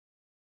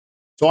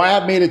So I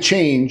have made a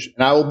change,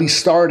 and I will be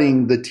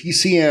starting the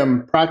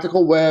TCM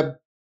Practical Web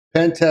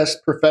Pen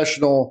Test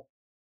Professional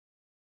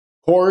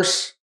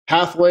course,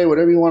 pathway,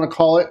 whatever you want to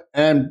call it,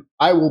 and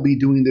I will be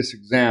doing this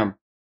exam.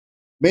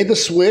 Made the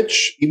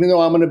switch, even though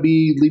I'm going to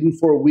be leaving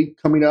for a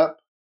week coming up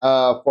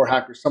for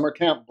Hacker Summer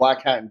Camp,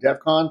 Black Hat, and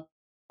DEF CON.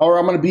 However,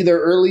 I'm going to be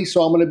there early,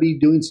 so I'm going to be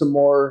doing some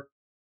more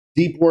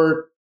deep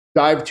work,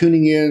 dive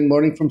tuning in,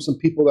 learning from some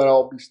people that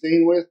I'll be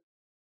staying with,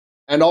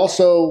 and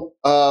also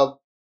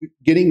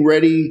getting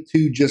ready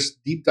to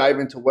just deep dive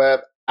into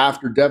web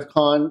after DEF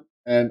CON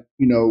and,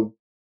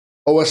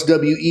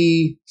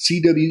 OSWE,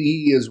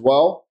 CWE as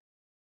well.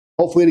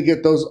 Hopefully to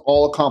get those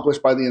all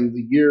accomplished by the end of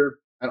the year.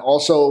 And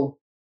also,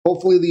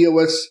 hopefully the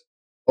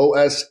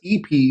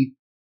OSEP.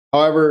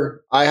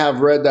 However, I have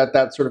read that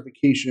that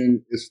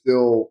certification is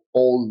still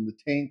old in the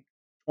tank,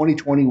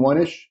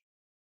 2021-ish,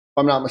 if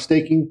I'm not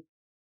mistaken.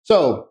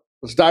 So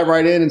let's dive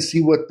right in and see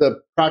what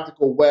the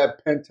Practical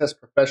Web Pen Test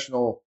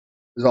Professional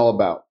is all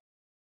about.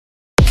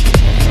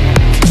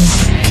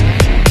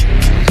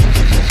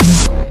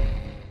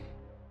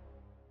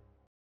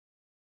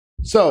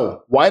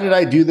 So why did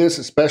I do this,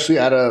 especially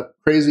at a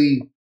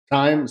crazy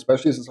time,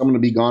 especially since I'm going to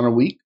be gone a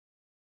week?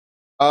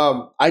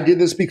 I did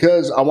this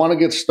because I want to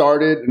get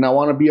started and I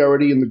want to be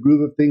already in the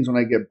groove of things when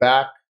I get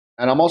back.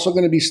 And I'm also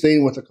going to be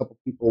staying with a couple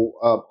people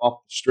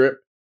off the strip,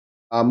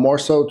 more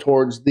so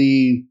towards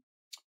the,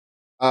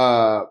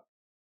 I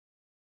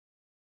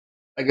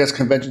guess,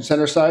 convention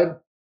center side.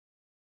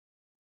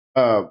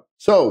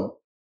 So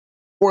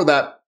for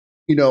that,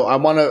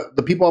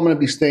 the people I'm going to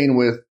be staying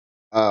with,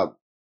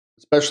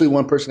 especially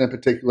one person in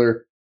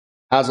particular,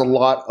 has a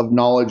lot of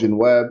knowledge in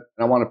web,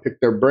 and I want to pick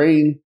their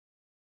brain,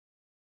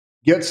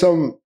 get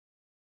some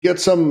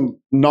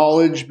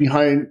knowledge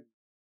behind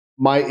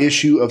my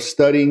issue of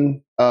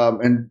studying,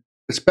 and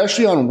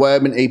especially on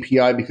web and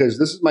API, because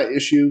this is my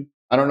issue.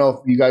 I don't know if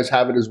you guys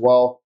have it as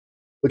well,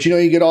 but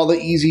you get all the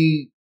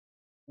easy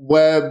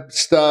web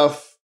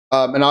stuff,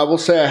 and I will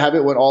say I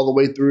haven't went all the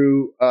way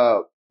through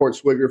Fort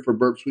Swigger for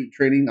Burp Suite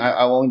training.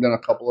 I've only done a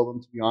couple of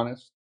them, to be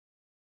honest.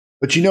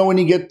 But when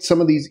you get some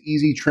of these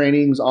easy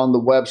trainings on the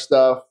web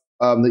stuff,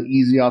 the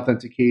easy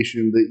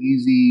authentication, the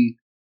easy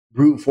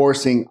brute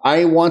forcing,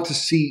 I want to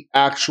see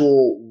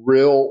actual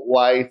real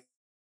life,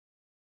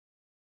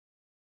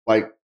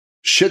 like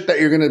shit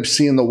that you're going to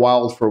see in the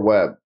wild for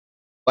web.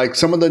 Like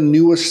some of the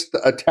newest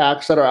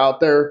attacks that are out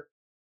there.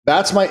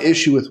 That's my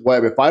issue with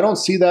web. If I don't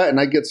see that and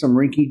I get some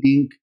rinky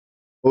dink,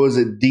 what was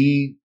it,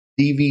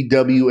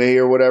 DVWA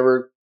or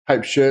whatever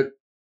type shit,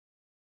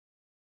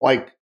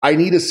 like, I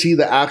need to see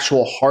the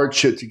actual hard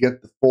shit to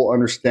get the full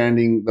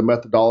understanding, the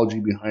methodology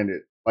behind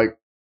it. Like,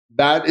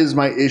 that is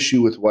my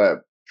issue with web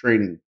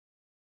training.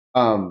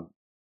 I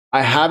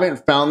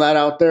haven't found that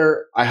out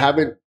there.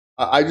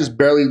 I just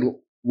barely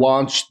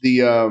launched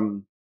the, I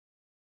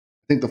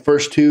think the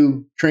first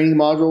 2 training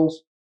modules.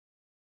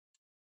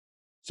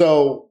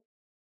 So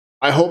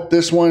I hope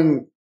this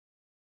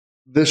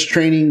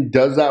training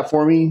does that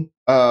for me.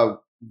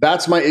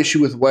 That's my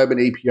issue with web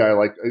and API.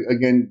 Like,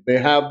 again, they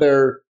have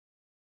their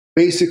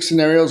basic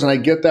scenarios, and I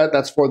get that.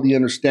 That's for the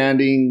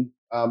understanding,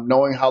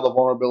 knowing how the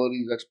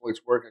vulnerabilities,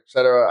 exploits work,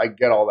 etc. I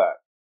get all that.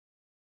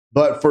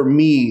 But for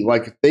me,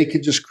 like, if they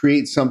could just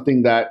create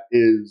something that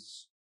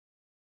is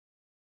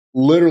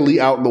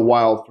literally out in the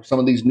wild for some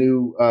of these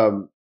new,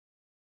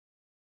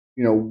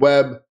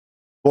 web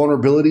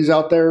vulnerabilities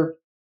out there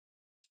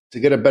to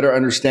get a better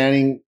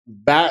understanding,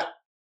 that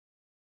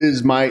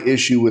is my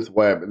issue with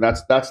web, and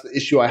that's the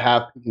issue I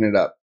have picking it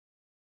up.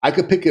 I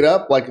could pick it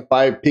up, like if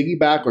I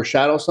piggyback or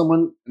shadow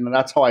someone, and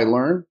that's how I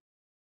learn.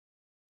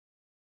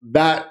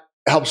 That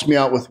helps me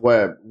out with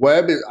web.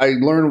 I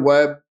learn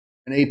web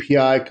and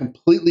API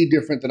completely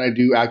different than I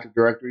do Active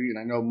Directory, and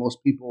I know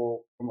most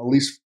people, from at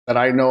least that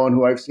I know and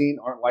who I've seen,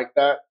 aren't like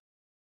that.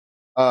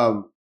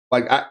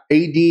 Like AD,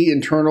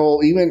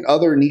 internal, even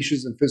other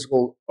niches in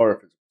physical,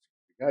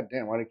 God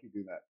damn, why did I keep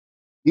doing that?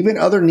 Even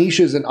other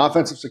niches in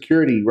offensive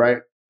security, right?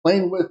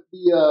 Playing with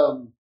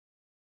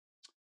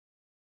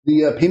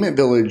the payment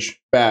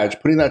village badge,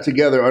 putting that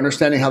together,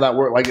 understanding how that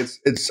works. Like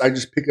I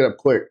just pick it up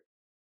quick.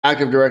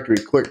 Active Directory,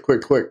 quick.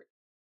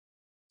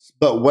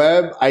 But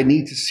web, I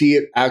need to see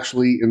it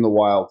actually in the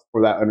wild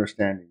for that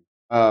understanding.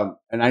 And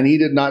I need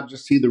to not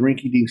just see the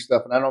rinky-dink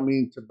stuff. And I don't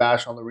mean to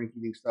bash on the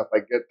rinky-dink stuff. I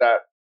get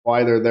that,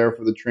 why they're there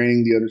for the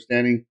training, the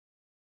understanding.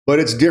 But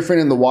it's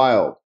different in the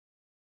wild.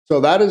 So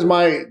that is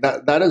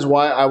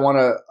why I want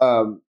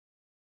to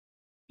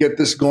get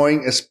this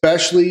going,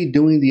 especially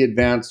doing the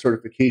advanced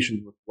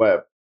certifications with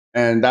web.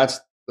 And that's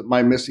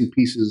my missing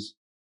pieces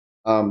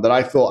that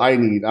I feel I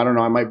need. I don't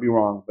know, I might be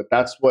wrong, but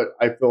that's what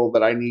I feel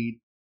that I need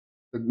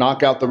to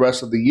knock out the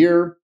rest of the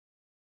year.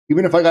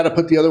 Even if I got to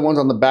put the other ones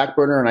on the back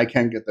burner and I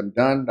can't get them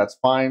done, that's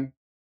fine.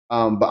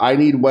 But I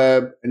need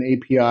web and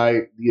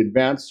API, the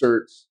advanced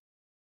certs.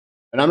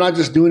 And I'm not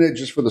just doing it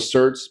just for the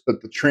certs,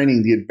 but the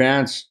training, the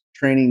advanced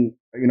training.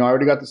 I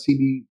already got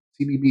the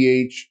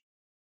CBBH.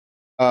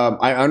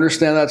 I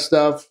understand that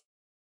stuff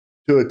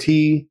to a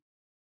T,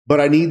 but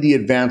I need the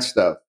advanced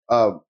stuff.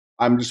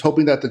 I'm just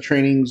hoping that the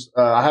trainings.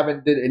 I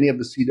haven't did any of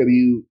the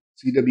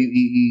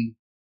CWEE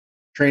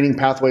training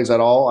pathways at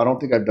all. I don't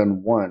think I've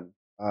done one.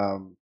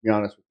 To be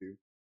honest with you,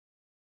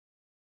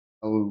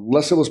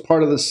 unless it was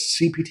part of the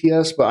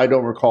CPTS, but I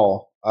don't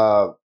recall.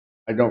 I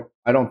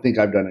don't think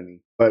I've done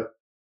any. But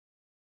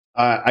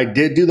I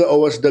did do the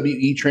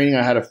OSWE training.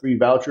 I had a free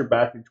voucher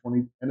back in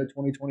end of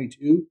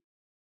 2022.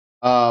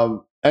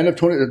 End of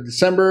 20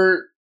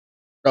 December.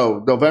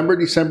 No, November,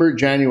 December,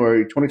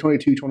 January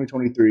 2022,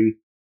 2023.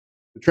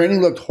 The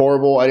training looked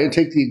horrible. I didn't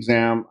take the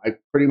exam. I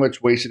pretty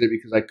much wasted it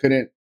because I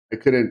couldn't.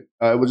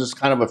 It was just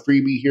kind of a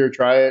freebie here.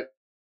 Try it.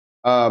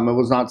 It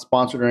was not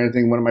sponsored or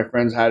anything. One of my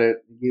friends had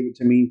it. He gave it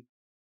to me.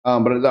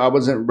 But I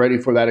wasn't ready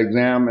for that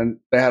exam, and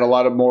they had a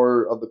lot of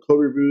more of the code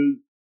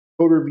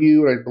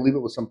review, and I believe it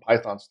was some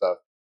Python stuff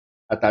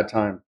at that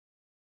time.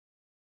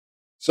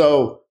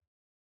 So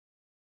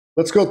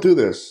let's go through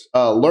this.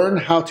 Learn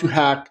how to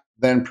hack,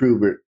 then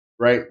prove it.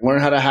 Right? Learn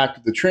how to hack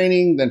through the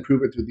training, then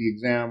prove it through the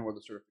exam or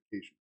the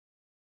certification.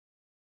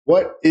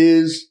 What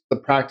is the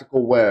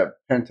Practical Web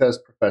Pen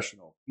Test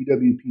Professional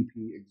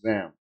PWPP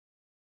exam?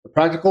 The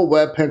Practical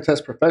Web Pen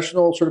Test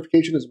Professional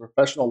certification is a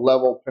professional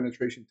level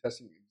penetration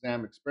testing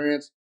exam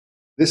experience.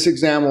 This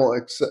exam will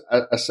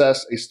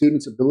assess a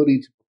student's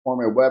ability to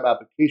perform a web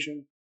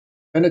application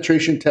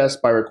penetration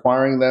test by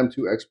requiring them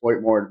to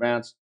exploit more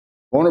advanced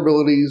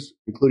vulnerabilities,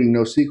 including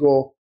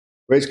NoSQL,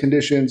 race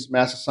conditions,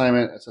 mass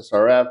assignment,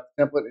 SSRF,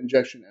 template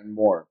injection, and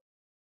more.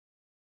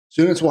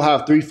 Students will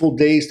have 3 full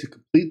days to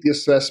complete the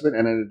assessment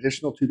and an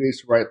additional 2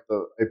 days to write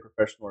a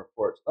professional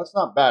report. So that's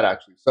not bad,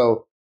 actually.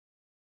 So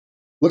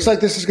looks like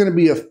this is going to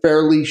be a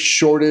fairly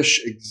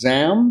shortish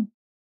exam,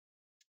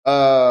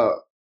 kind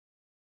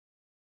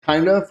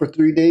of, for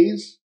 3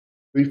 days,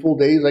 3 full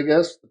days, I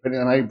guess,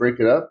 depending on how you break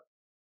it up.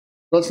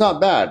 So it's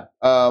not bad.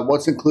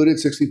 What's included?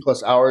 60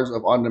 plus hours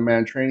of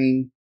on-demand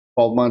training,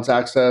 12 months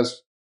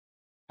access,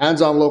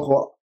 hands-on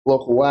local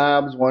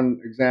labs,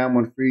 1 exam,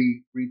 1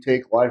 free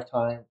retake,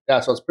 lifetime. Yeah,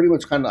 so it's pretty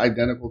much kind of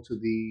identical to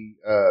the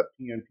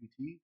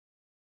PNPT,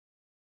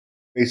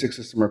 basic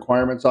system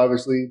requirements,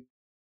 obviously.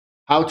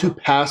 How to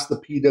pass the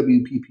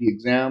PWPP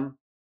exam.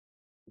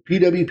 The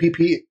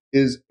PWPP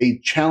is a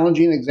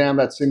challenging exam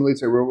that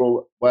simulates a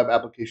real-world web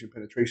application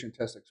penetration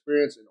test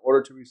experience. In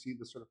order to receive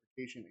the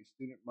certification, a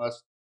student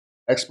must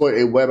exploit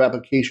a web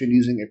application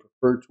using a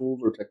preferred tools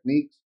or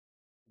techniques,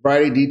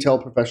 provide a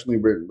detailed, professionally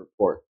written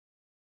report.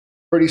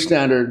 Pretty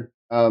standard,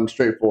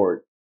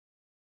 straightforward.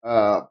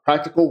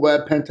 Practical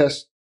Web Pen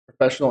Test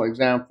Professional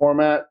Exam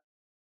format.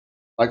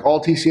 Like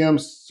all TCM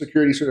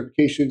security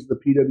certifications, the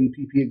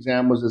PWPP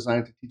exam was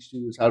designed to teach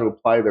students how to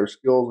apply their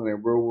skills in a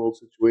real-world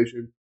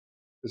situation.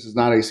 This is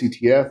not a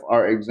CTF.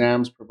 Our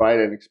exams provide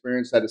an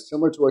experience that is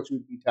similar to what you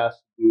would be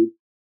tasked to do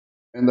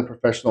in the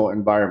professional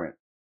environment.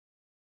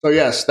 So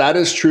yes, that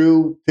is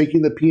true.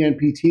 Taking the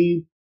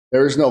PNPT,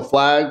 there is no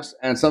flags.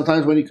 And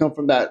sometimes when you come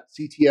from that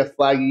CTF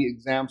flaggy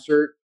exam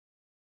cert,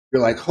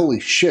 you're like, holy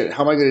shit,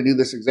 how am I going to do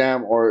this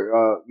exam?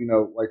 Or,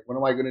 like, when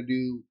am I going to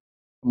do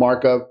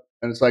markup?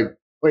 And it's like,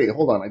 wait,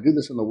 hold on, I do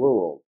this in the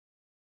real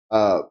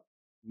world.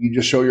 You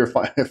just show your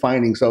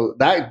findings. So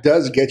that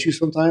does get you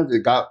sometimes.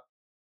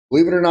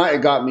 Believe it or not,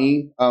 it got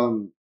me.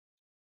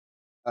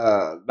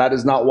 That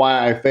is not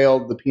why I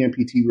failed the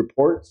PNPT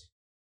reports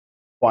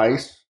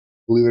twice.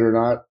 Believe it or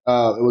not,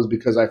 it was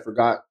because I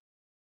forgot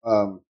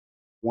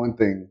one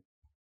thing.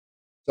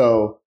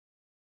 So,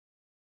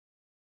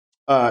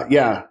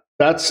 yeah,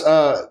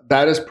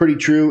 that is pretty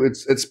true.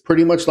 It's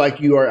pretty much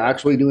like you are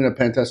actually doing a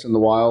pen test in the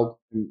wild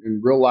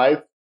in real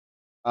life.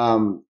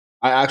 I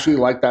actually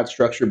like that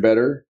structure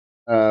better.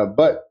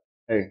 But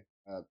hey,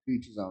 to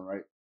each his own,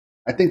 right?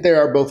 I think they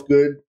are both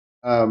good.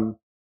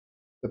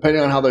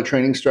 Depending on how they're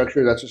training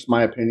structured, that's just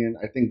my opinion.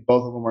 I think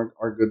both of them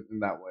are good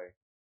in that way.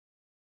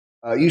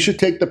 You should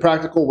take the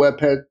Practical Web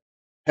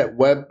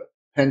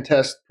Pen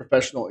Test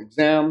Professional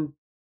exam,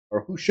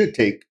 or who should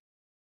take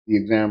the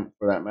exam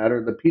for that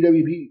matter. The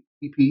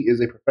PWPP is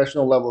a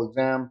professional level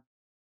exam.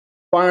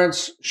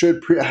 Aspirants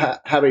should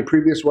have a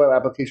previous web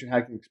application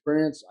hacking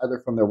experience,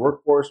 either from their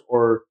workforce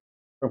or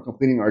from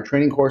completing our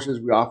training courses.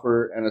 We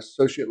offer an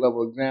associate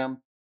level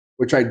exam,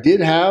 which I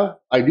did have.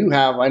 I do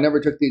have. I never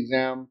took the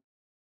exam.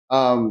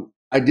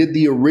 I did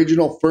the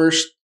original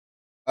first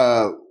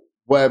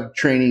web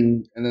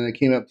training, and then they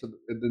came up to,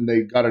 then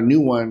they got a new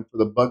one for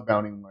the bug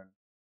bounty one,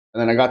 and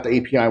then I got the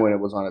API when it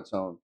was on its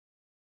own.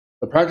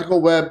 The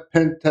Practical Web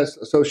Pen Test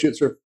Associate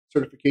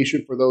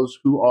certification for those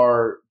who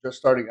are just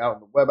starting out in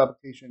the web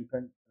application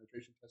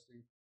penetration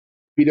testing.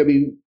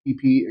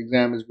 PWPP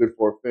exam is good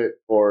for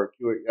fit for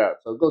QA. Yeah,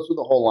 so it goes through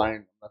the whole line.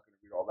 I'm not going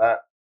to read all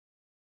that.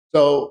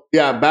 So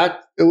yeah,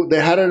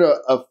 they had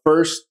a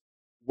first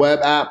web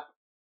app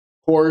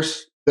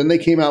course. Then they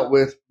came out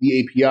with the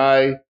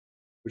API,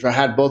 which I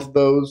had both of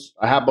those.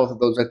 I have both of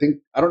those.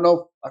 I don't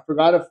know. I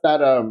forgot if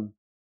that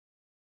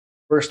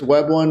first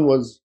web one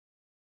was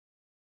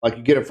like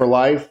you get it for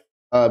life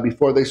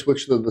before they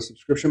switched to the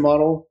subscription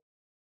model.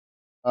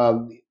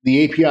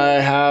 The API I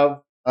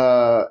have,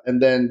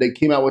 and then they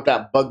came out with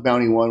that bug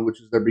bounty one,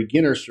 which is their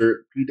beginner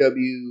cert,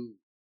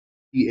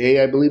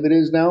 PA, I believe it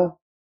is now.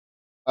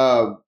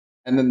 And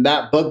then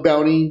that bug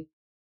bounty,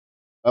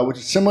 which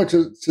is similar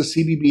to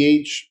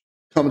CBBH,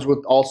 comes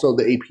with also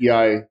the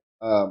API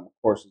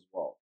course as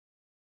well.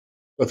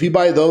 So if you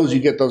buy those, you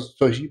get those.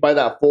 So if you buy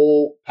that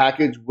full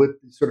package with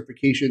the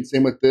certification,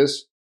 same with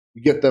this,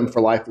 you get them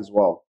for life as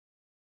well,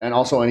 and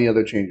also any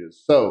other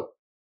changes. So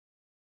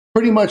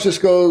pretty much this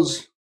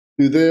goes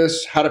through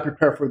this: how to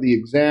prepare for the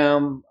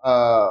exam,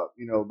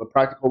 the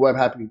practical web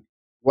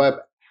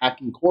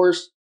hacking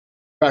course,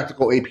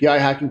 practical API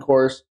hacking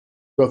course.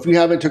 So if you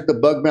haven't took the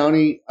bug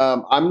bounty,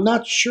 I'm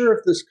not sure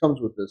if this comes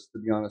with this, to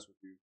be honest with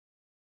you,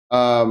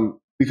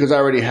 because I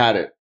already had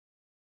it.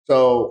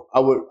 So I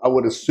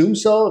would assume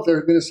so if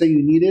they're going to say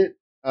you need it.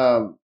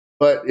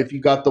 But if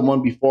you got the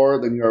one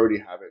before, then you already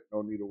have it.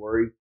 No need to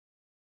worry.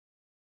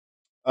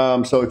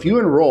 So if you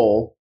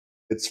enroll,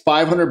 it's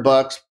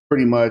 $500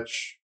 pretty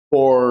much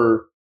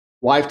for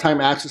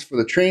lifetime access for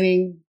the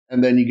training,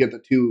 and then you get the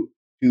two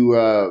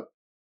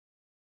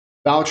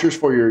vouchers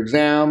for your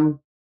exam.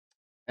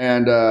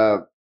 And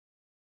oh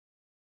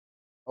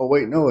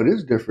wait, no, it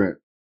is different.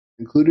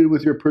 Included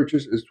with your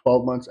purchase is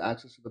 12 months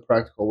access to the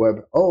practical web.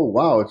 Oh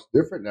wow, it's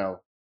different now.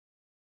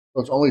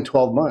 So it's only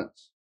 12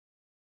 months.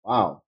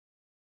 Wow,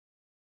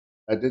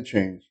 that did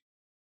change.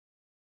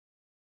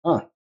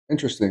 Huh,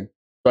 interesting.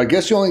 So I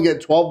guess you only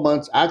get 12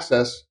 months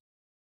access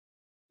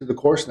to the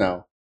course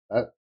now.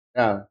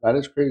 Yeah, that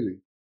is crazy.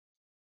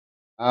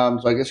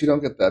 So I guess you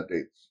don't get the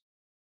updates.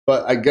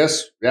 But I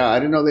guess, yeah, I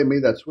didn't know they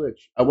made that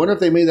switch. I wonder if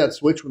they made that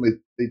switch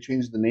when they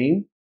changed the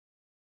name.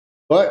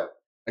 But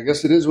I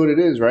guess it is what it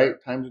is,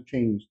 right? Times have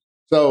changed.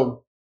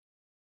 So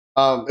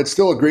it's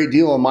still a great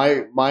deal in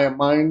my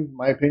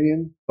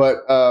opinion. But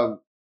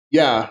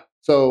yeah,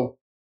 so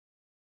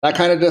that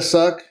kind of does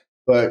suck.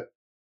 But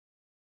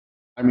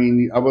I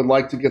mean, I would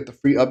like to get the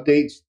free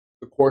updates,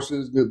 the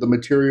courses, the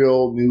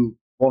material, new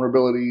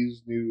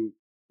vulnerabilities, new,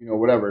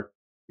 whatever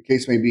the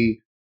case may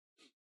be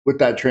with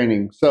that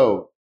training.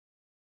 So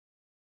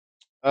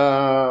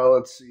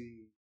let's see.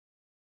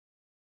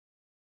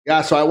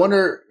 Yeah, so I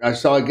wonder.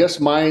 So I guess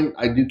mine,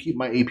 I do keep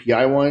my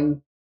API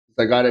one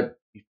because I got it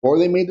before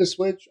they made the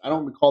switch. I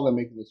don't recall them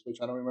making the switch.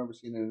 I don't remember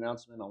seeing an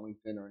announcement on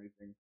LinkedIn or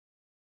anything.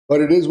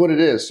 But it is what it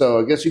is.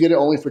 So I guess you get it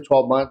only for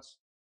 12 months.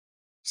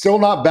 Still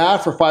not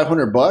bad for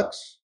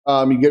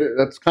 $500. You get it.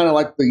 That's kind of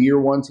like the year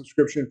one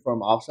subscription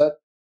from Offset.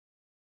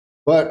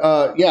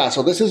 But yeah,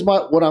 so this is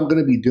what I'm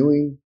going to be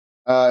doing,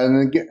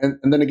 and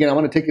then again, I'm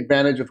going to take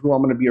advantage of who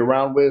I'm going to be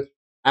around with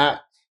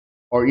at,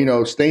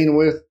 or staying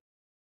with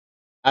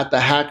at the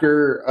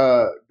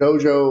Hacker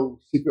Dojo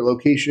secret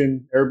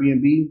location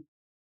Airbnb,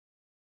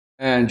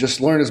 and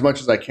just learn as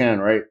much as I can.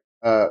 Right,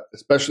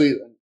 especially,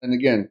 and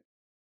again,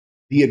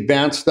 the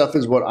advanced stuff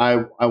is what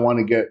I want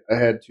to get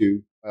ahead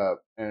to,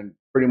 and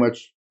pretty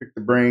much pick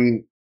the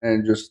brain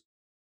and just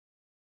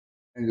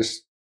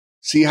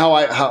see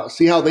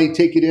how they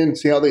take it in,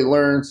 see how they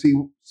learn,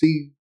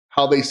 see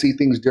how they see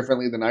things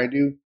differently than I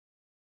do,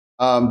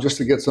 just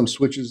to get some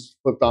switches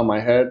flipped on my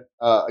head.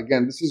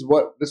 Again, this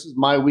is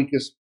my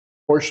weakest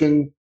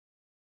portion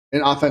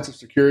in offensive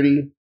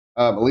security.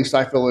 At least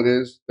I feel it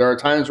is. There are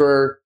times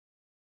where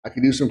I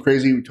can do some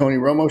crazy Tony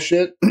Romo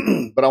shit,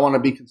 but I want to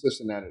be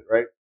consistent at it,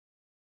 right?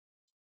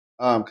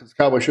 Because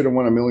Cowboys should have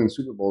won a million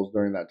Super Bowls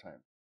during that time.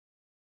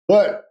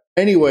 But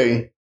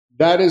anyway,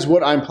 that is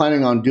what I'm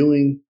planning on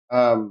doing.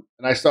 And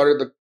I started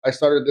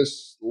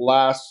this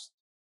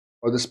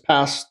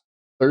past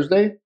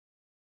Thursday.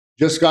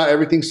 Just got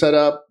everything set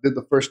up. Did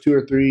the first 2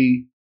 or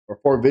 3 or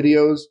 4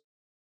 videos,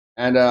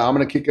 and I'm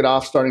gonna kick it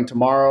off starting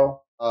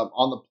tomorrow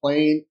on the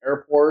plane,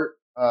 airport,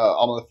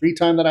 on the free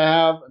time that I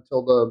have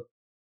until the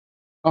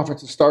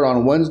conferences start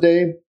on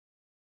Wednesday.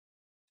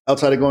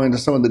 Outside of going to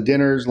some of the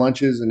dinners,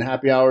 lunches, and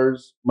happy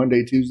hours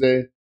Monday,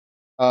 Tuesday,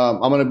 I'm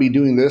going to be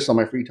doing this on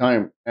my free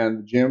time and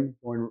the gym,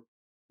 going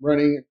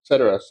running,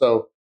 etc.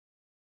 So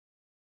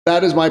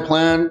that is my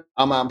plan.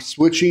 I'm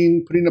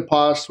switching, putting a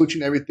pause,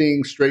 switching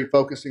everything straight,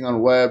 focusing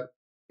on web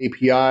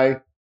API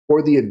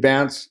for the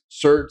advanced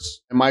certs.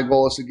 And my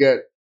goal is to get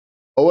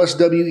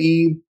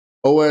OSWE,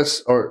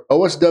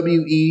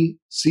 OSWE,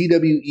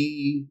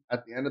 CWE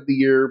at the end of the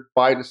year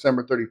by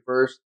December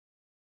 31st.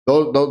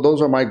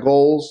 Those are my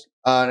goals.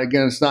 And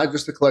again, it's not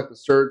just to collect the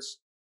certs,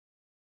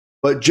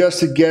 but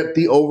just to get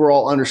the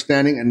overall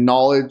understanding and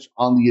knowledge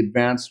on the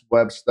advanced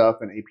web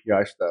stuff and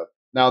API stuff.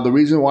 Now, the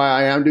reason why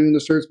I am doing the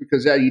certs,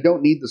 because yeah, you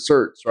don't need the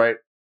certs, right?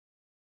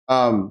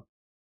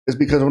 Is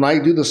because when I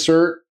do the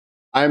cert,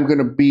 I'm going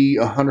to be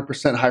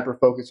 100% hyper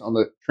focused on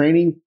the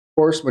training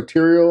course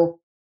material,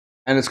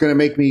 and it's going to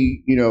make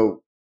me,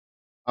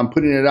 I'm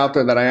putting it out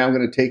there that I am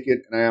going to take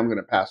it and I am going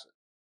to pass it.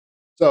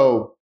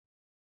 So,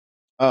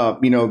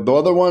 the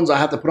other ones I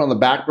have to put on the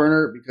back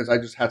burner because I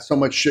just had so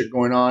much shit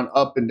going on,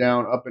 up and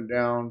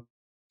down,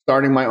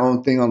 starting my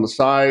own thing on the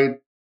side.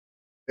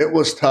 It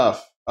was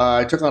tough.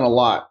 I took on a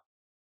lot.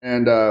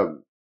 And,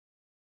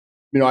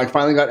 I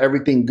finally got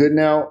everything good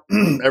now.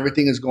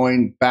 Everything is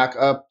going back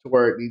up to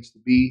where it needs to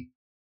be.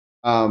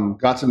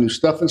 Got some new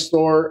stuff in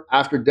store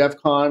after DEF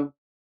CON.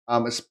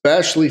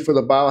 especially for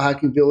the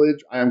biohacking village.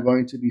 I am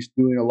going to be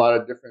doing a lot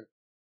of different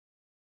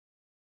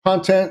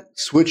content,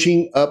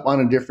 switching up on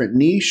a different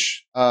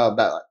niche.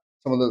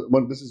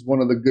 This is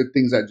one of the good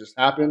things that just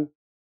happened.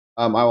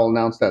 I will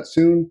announce that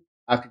soon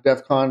after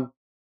DEF CON.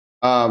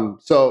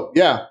 So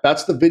yeah,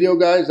 that's the video,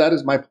 guys. That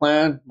is my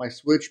plan, my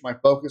switch, my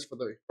focus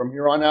from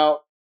here on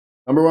out.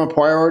 Number one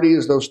priority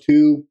is those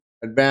two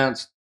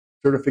advanced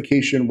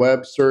certification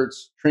web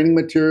certs, training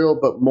material,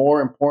 but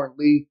more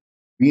importantly,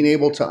 being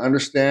able to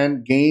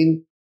understand,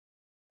 gain,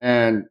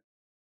 and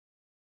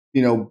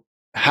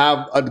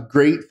have a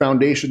great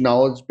foundation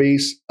knowledge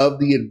base of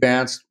the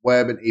advanced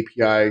web and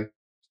API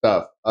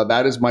stuff.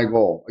 That is my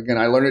goal. Again,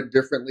 I learn it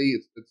differently.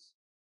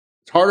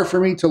 It's harder for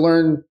me to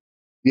learn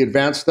the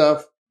advanced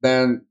stuff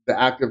than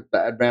the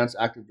advanced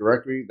Active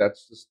Directory.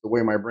 That's just the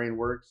way my brain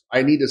works.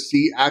 I need to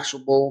see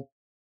actionable.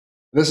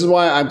 This is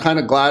why I'm kind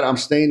of glad I'm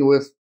staying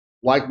with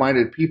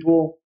like-minded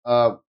people.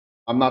 I'm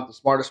not the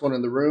smartest one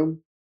in the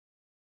room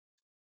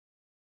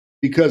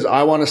because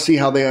I want to see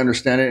how they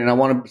understand it, and I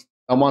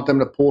want them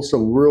to pull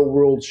some real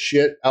world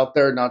shit out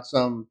there, not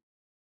some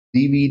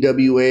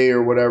DVWA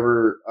or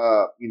whatever,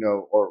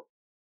 or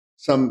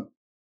some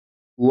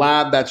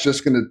lab that's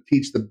just going to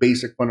teach the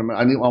basic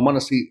fundamental. I want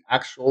to see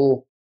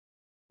actual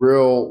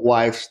real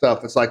life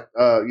stuff. It's like,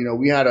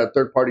 we had a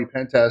third party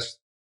pen test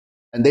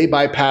and they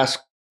bypassed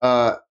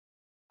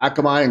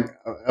Akamai, and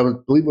I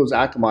believe it was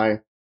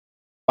Akamai,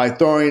 by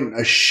throwing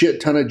a shit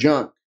ton of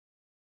junk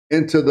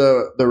into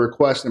the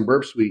request in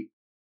Burp Suite.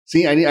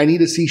 See, I need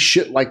to see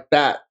shit like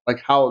that, like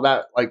how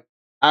that, like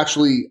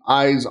actually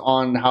eyes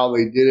on how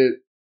they did it,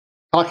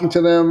 talking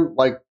to them,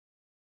 like,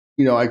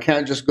 I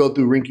can't just go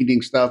through rinky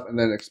dink stuff and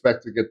then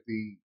expect to get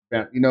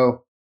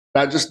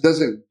that just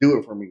doesn't do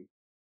it for me.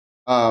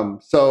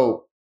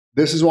 So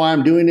this is why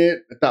I'm doing it.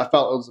 I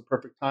felt it was the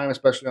perfect time,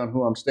 especially on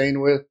who I'm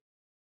staying with.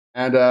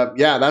 And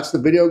yeah, that's the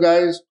video,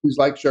 guys. Please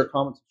like, share,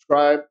 comment,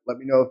 subscribe. Let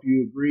me know if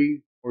you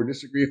agree or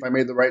disagree, if I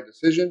made the right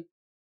decision.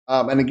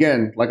 And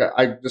again, like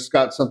I just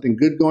got something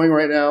good going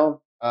right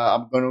now.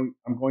 I'm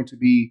going to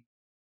be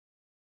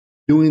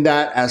doing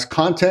that as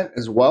content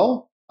as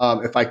well,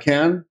 if I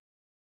can.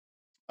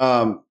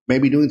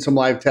 Maybe doing some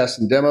live tests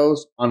and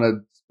demos on a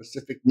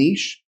specific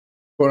niche,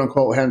 quote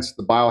unquote, hence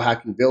the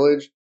biohacking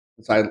village.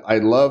 I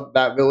love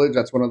that village.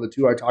 That's one of the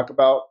two I talk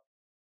about.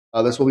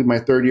 This will be my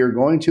third year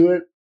going to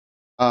it.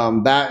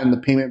 That and the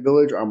payment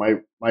village are my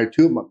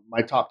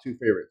top two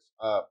favorites.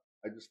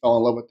 I just fell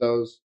in love with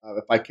those.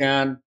 If I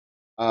can,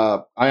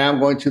 I am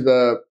going to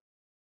the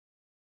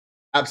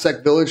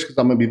AppSec village because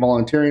I'm going to be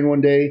volunteering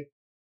one day.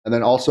 And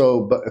then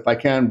also, if I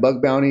can,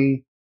 Bug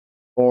Bounty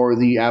or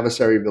the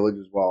Adversary village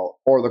as well,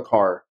 or the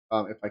car,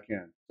 if I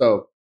can.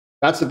 So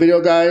that's the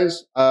video,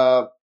 guys.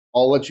 I'll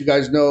let you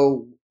guys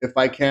know if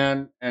I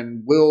can,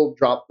 and will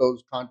drop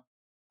those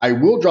I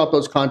will drop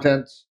those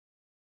contents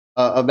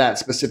of that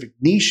specific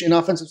niche in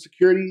offensive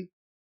security.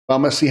 But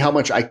I'm going to see how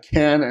much I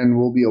can and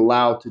will be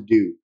allowed to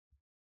do.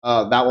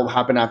 That will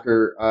happen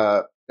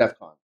after DEF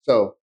CON.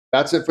 So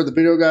that's it for the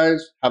video,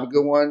 guys. Have a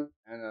good one,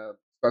 and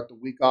start the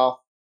week off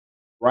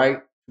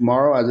right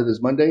tomorrow, as it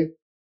is Monday.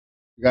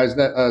 You guys,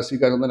 see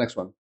you guys on the next one.